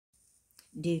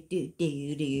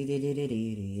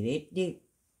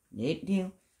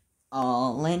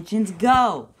All engines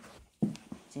go.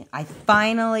 I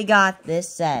finally got this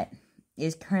set. It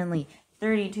is currently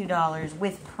 $32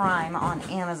 with Prime on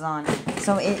Amazon.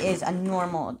 So it is a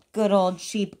normal, good old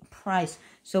cheap price.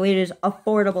 So it is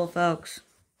affordable, folks.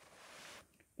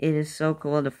 It is so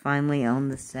cool to finally own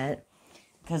the set.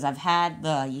 Because I've had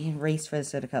the Race for the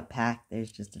Soda Cup pack.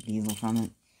 There's just a diesel from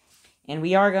it. And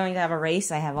we are going to have a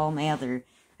race. I have all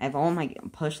my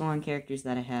push-along characters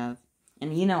that I have.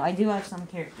 And, you know, I do have some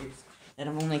characters that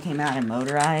have only came out in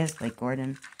motorized, like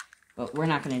Gordon. But we're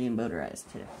not going to do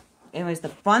motorized today. Anyways, the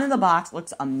front of the box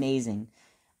looks amazing.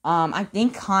 I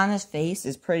think Kana's face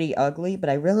is pretty ugly, but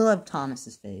I really love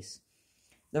Thomas's face.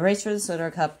 The Race for the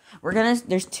Sodor Cup.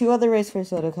 There's two other Race for the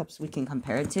Sodor Cups we can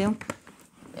compare it to.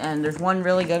 And there's one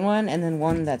really good one, and then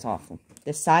one that's awful.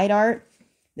 The side art,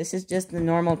 this is just the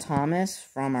normal Thomas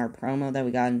from our promo that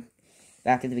we got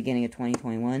back at the beginning of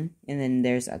 2021. And then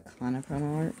there's a Kana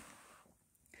promo art.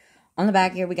 On the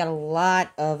back here, we got a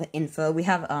lot of info. We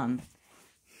have,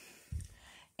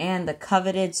 and the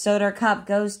coveted Sodor Cup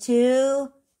goes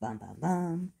to,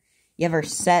 You have our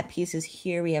set pieces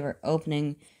here. We have our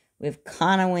opening. We have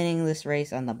Kana winning this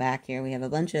race on the back here. We have a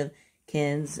bunch of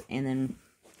kids, and then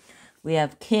we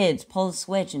have kids pull the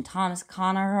switch, and Thomas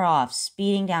Kana are off,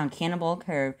 speeding down Cannonball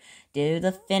Curve to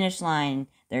the finish line.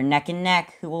 They're neck and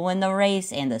neck. Who will win the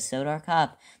race and the Sodor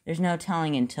Cup? There's no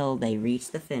telling until they reach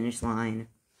the finish line.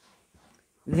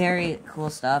 Very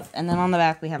cool stuff. And then on the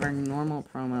back, we have our normal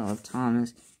promo of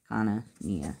Thomas, Kana,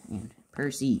 Mia, and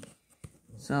Percy.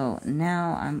 So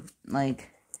now I'm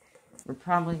like, we're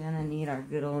probably going to need our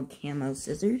good old camo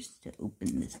scissors to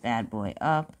open this bad boy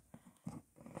up.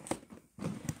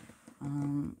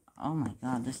 Oh my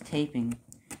god, this taping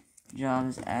job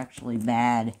is actually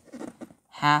bad.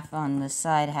 Half on this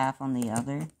side, half on the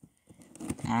other.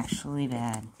 Actually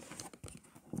bad.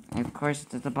 And of course,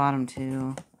 it's at the bottom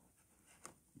too.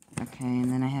 Okay,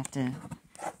 and then I have to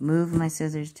move my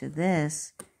scissors to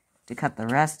this to cut the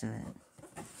rest of it.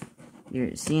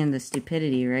 You're seeing the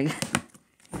stupidity, right?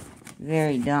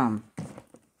 Very dumb.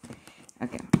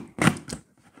 Okay.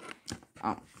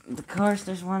 Oh, of course,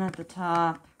 there's one at the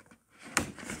top.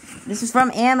 This is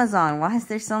from Amazon. Why is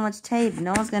there so much tape?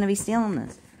 No one's going to be stealing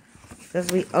this.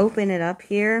 Because we open it up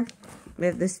here. We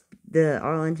have this, the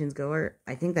All Engines Goer.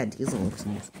 I think that diesel looks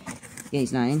nice. Yeah,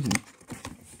 he's not in here.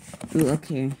 Ooh, look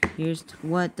here. Here's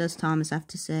what does Thomas have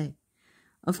to say.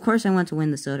 Of course I want to win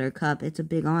the Sodor Cup. It's a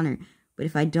big honor. But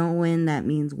if I don't win, that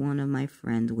means one of my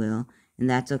friends will. And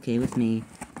that's okay with me.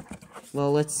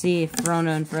 Well, let's see if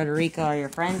Rona and Frederica are your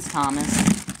friends, Thomas.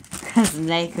 Because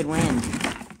they could win.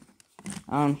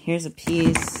 Here's a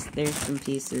piece. There's some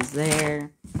pieces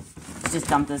there. Let's just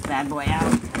dump this bad boy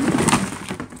out.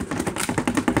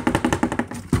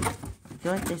 I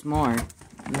feel like there's more.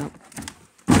 Nope.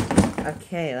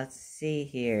 Okay, let's see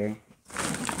here.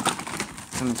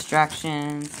 Some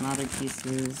instructions, some other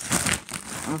pieces.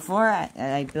 And before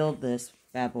I build this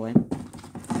bad boy,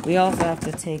 we also have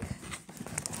to take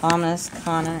Thomas,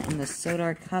 Kana, and the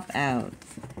Sodor Cup out.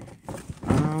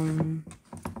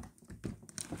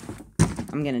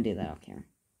 I'm gonna do that off camera.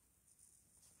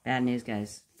 Bad news,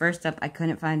 guys. First up, I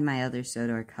couldn't find my other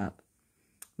Sodor Cup.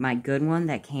 My good one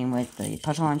that came with the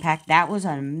push-along pack. That was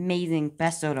an amazing,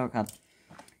 best Sodor Cup.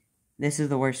 This is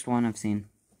the worst one I've seen.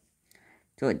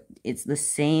 So it's the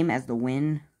same as the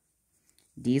Win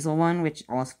diesel one, which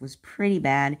also was pretty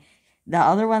bad. The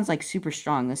other one's like super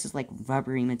strong. This is like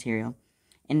rubbery material.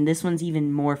 And this one's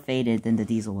even more faded than the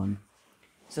diesel one.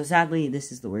 So sadly,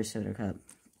 this is the worst Sodor Cup.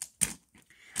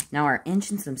 Now our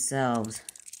engines themselves,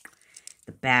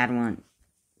 the bad one,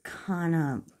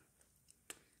 Kana,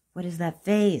 what is that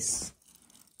face?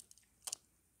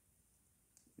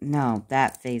 No,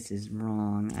 that face is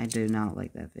wrong. I do not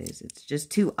like that face. It's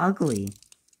just too ugly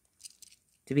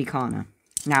to be Kana.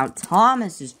 Now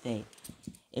Thomas's face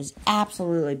is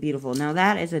absolutely beautiful. Now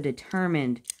that is a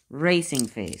determined racing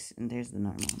face. And there's the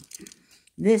normal one.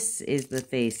 This is the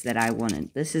face that I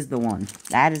wanted. This is the one.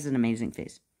 That is an amazing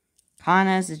face.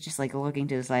 Kana's is just like looking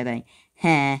to the side like,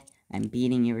 heh, I'm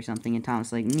beating you or something. And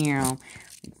Thomas like, meow.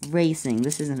 Racing.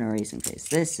 This isn't a racing face.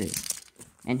 This is.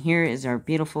 And here is our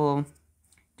beautiful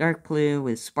dark blue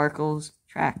with sparkles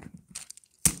track.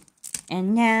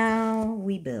 And now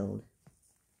we build.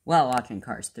 While watching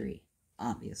Cars 3,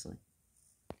 obviously.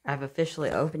 I've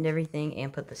officially opened everything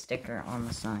and put the sticker on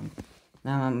the sign.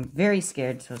 Now I'm very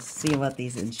scared to see what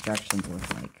these instructions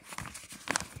look like.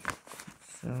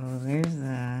 So there's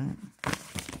that.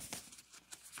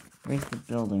 Where's the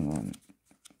building one?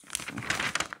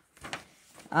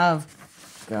 Oh,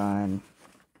 God.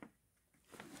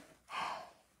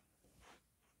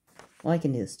 Well, I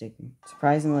can do the sticker.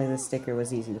 Surprisingly, the sticker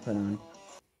was easy to put on.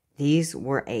 These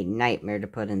were a nightmare to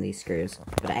put in these screws,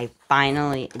 but I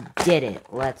finally did it.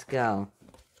 Let's go.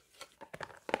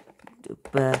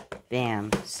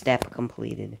 Bam. Step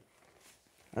completed.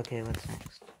 Okay, what's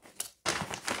next?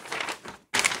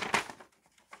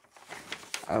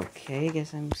 Okay,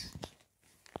 guess I'm...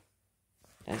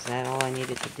 Is that all I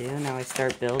needed to do? Now I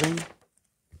start building?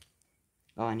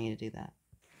 Oh, I need to do that.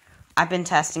 I've been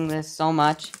testing this so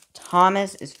much.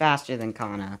 Thomas is faster than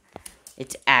Kana.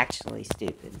 It's actually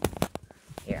stupid.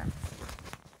 Here.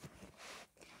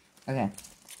 Okay.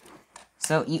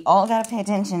 So you all gotta pay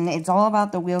attention. It's all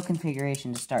about the wheel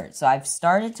configuration to start. So I've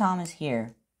started Thomas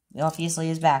here. Obviously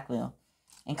his back wheel.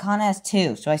 And Kana has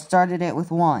 2, so I started it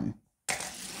with 1.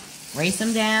 Race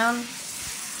him down.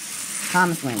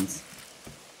 Thomas wins.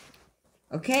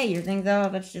 Okay, you think though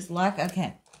that's just luck?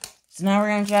 Okay. So now we're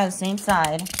gonna try the same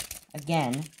side.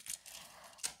 Again.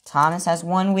 Thomas has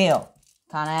 1 wheel.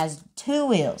 Kana has 2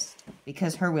 wheels.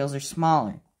 Because her wheels are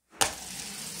smaller.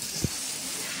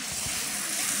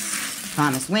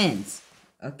 Thomas wins.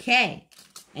 Okay.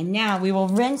 And now we will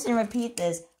rinse and repeat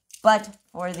this, but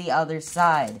for the other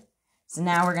side. So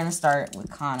now we're going to start with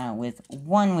Kana with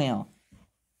 1 wheel.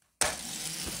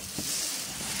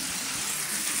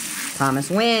 Thomas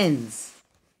wins.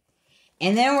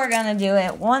 And then we're going to do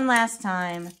it one last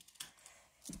time.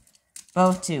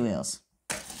 Both 2 wheels.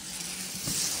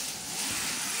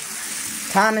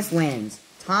 Thomas wins.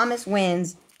 Thomas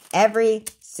wins every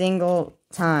single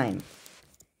time.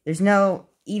 There's no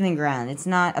even ground. It's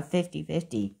not a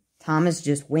 50-50. Thomas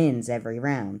just wins every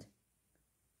round.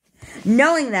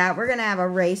 Knowing that, we're going to have a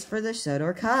race for the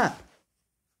Sodor Cup.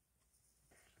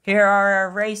 Here are our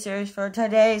racers for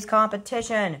today's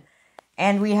competition.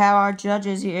 And we have our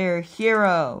judges here.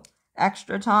 Hero,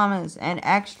 Extra Thomas, and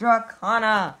Extra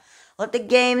Kana. Let the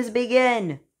games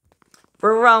begin.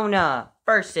 Verona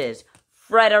versus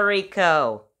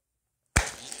Frederico.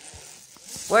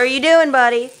 What are you doing,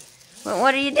 buddy?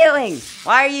 What are you doing?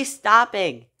 Why are you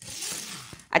stopping?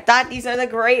 I thought these are the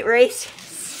great races.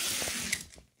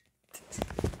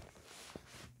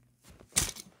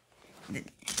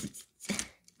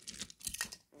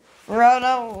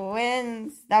 Verona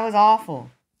wins. That was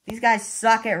awful. These guys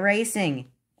suck at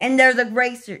racing. And they're the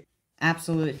racer.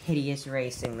 Absolute hideous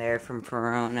racing there from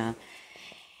Verona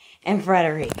and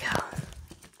Frederico.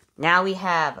 Now we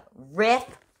have Riff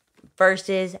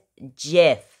versus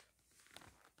Jiff.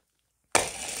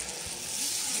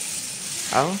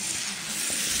 Oh.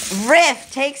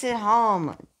 Riff takes it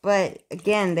home. But,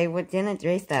 again, they didn't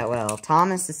race that well.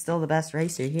 Thomas is still the best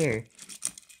racer here.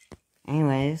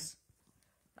 Anyways.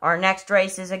 Our next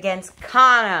race is against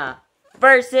Kana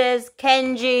versus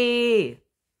Kenji.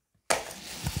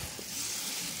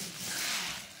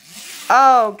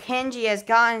 Oh, Kenji has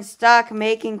gotten stuck,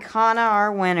 making Kana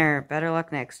our winner. Better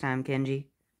luck next time, Kenji.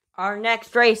 Our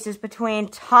next race is between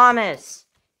Thomas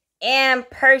and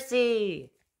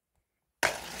Percy.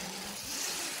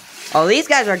 Oh, these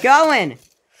guys are going.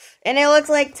 And it looks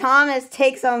like Thomas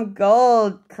takes on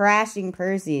gold, crashing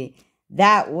Percy.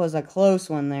 That was a close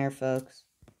one there, folks.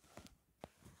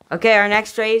 Okay, our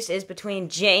next race is between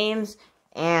James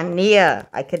and Nia.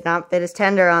 I could not fit his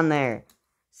tender on there.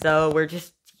 So we're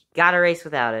just gotta race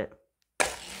without it.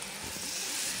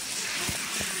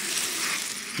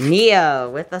 Nia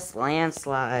with a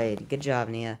landslide. Good job,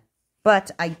 Nia.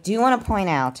 But I do want to point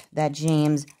out that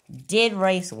James did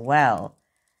race well.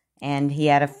 And he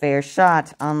had a fair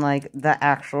shot, unlike the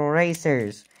actual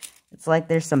racers. It's like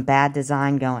there's some bad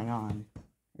design going on.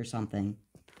 Or something.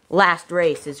 Last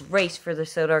race is race for the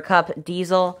Sodor Cup.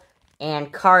 Diesel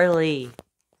and Carly.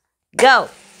 Go!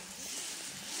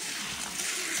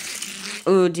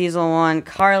 Ooh, Diesel won.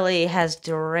 Carly has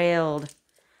derailed.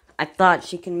 I thought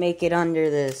she can make it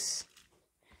under this.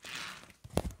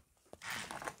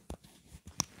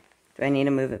 Do I need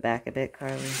to move it back a bit,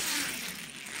 Carly?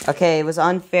 Okay, it was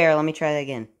unfair. Let me try that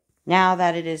again. Now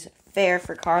that it is fair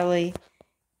for Carly,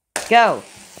 go!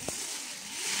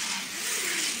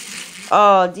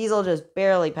 Oh, Diesel just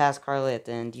barely passed Carly at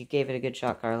the end. You gave it a good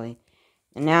shot, Carly.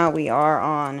 And now we are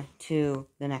on to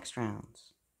the next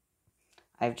rounds.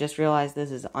 I've just realized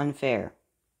this is unfair.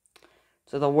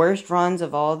 So the worst runs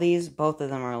of all these, both of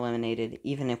them are eliminated,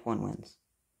 even if one wins.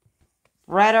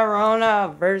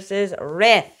 Verona versus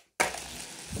Riff.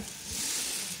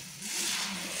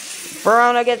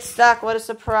 Verona gets stuck. What a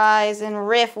surprise. And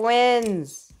Riff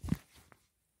wins.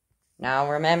 Now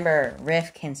remember,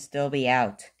 Riff can still be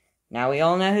out. Now we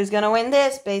all know who's going to win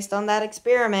this based on that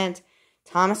experiment.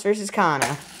 Thomas versus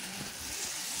Kana.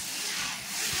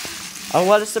 Oh,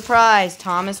 what a surprise.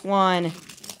 Thomas won.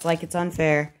 It's like it's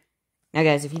unfair. Now,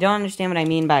 guys, if you don't understand what I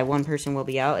mean by one person will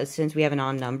be out, it's since we have an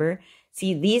odd number.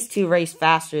 See, these two race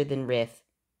faster than Riff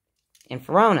and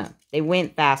Verona. They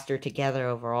went faster together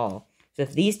overall. So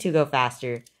if these two go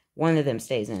faster, one of them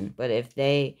stays in. But if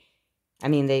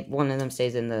one of them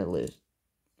stays in, they lose.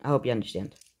 I hope you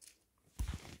understand.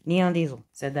 Neon Diesel.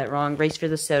 Said that wrong. Race for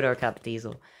the Sodor Cup,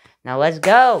 Diesel. Now, let's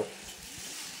go!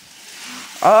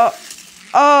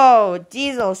 Oh,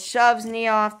 Diesel shoves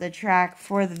Neo off the track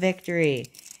for the victory.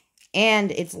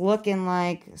 And it's looking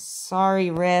like, sorry,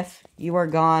 Riff, you are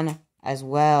gone as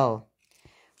well.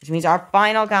 Which means our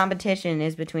final competition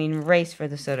is between Race for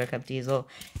the Sodor Cup, Diesel,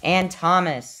 and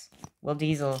Thomas. Well,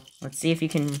 Diesel, let's see if you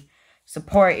can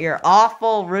support your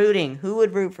awful rooting. Who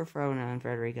would root for Verona and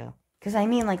Federico? Because,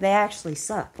 they actually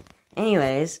suck.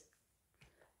 Anyways,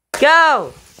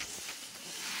 go!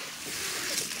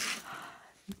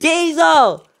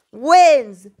 Diesel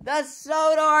wins the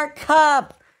Sodor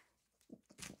Cup!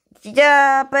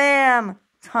 Yeah, bam!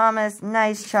 Thomas,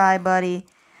 nice try, buddy.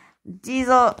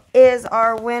 Diesel is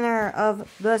our winner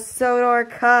of the Sodor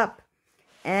Cup.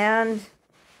 And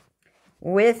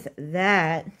with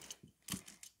that,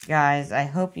 guys, I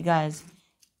hope you guys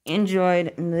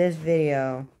enjoyed this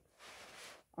video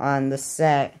on the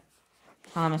set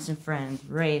Thomas and Friends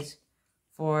Race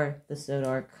for the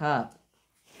Sodor Cup.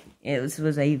 It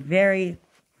was a very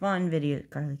fun video.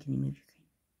 Carly, can you move your screen?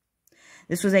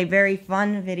 This was a very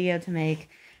fun video to make.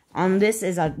 This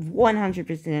is a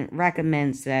 100%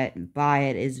 recommend set. Buy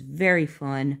it. It's very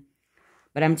fun.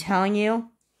 But I'm telling you,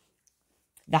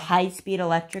 the high-speed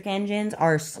electric engines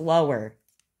are slower.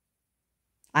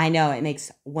 I know, it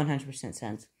makes 100%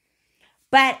 sense.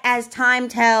 But as time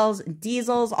tells,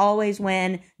 diesels always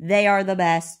win. They are the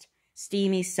best.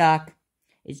 Steamies suck.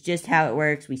 It's just how it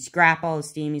works. We scrap all the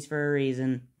steamies for a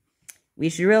reason. We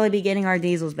should really be getting our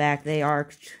diesels back.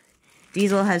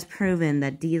 Diesel has proven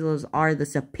that diesels are the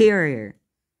superior.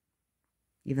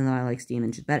 Even though I like steam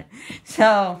engines better.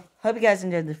 So, hope you guys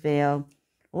enjoyed this video.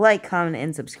 Like, comment,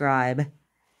 and subscribe.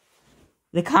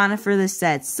 The Kana for this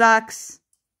set sucks.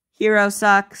 Hero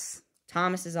sucks.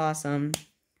 Thomas is awesome.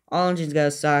 All Engines Go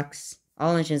sucks.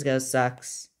 All Engines Go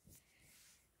sucks.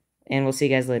 And we'll see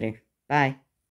you guys later. Bye.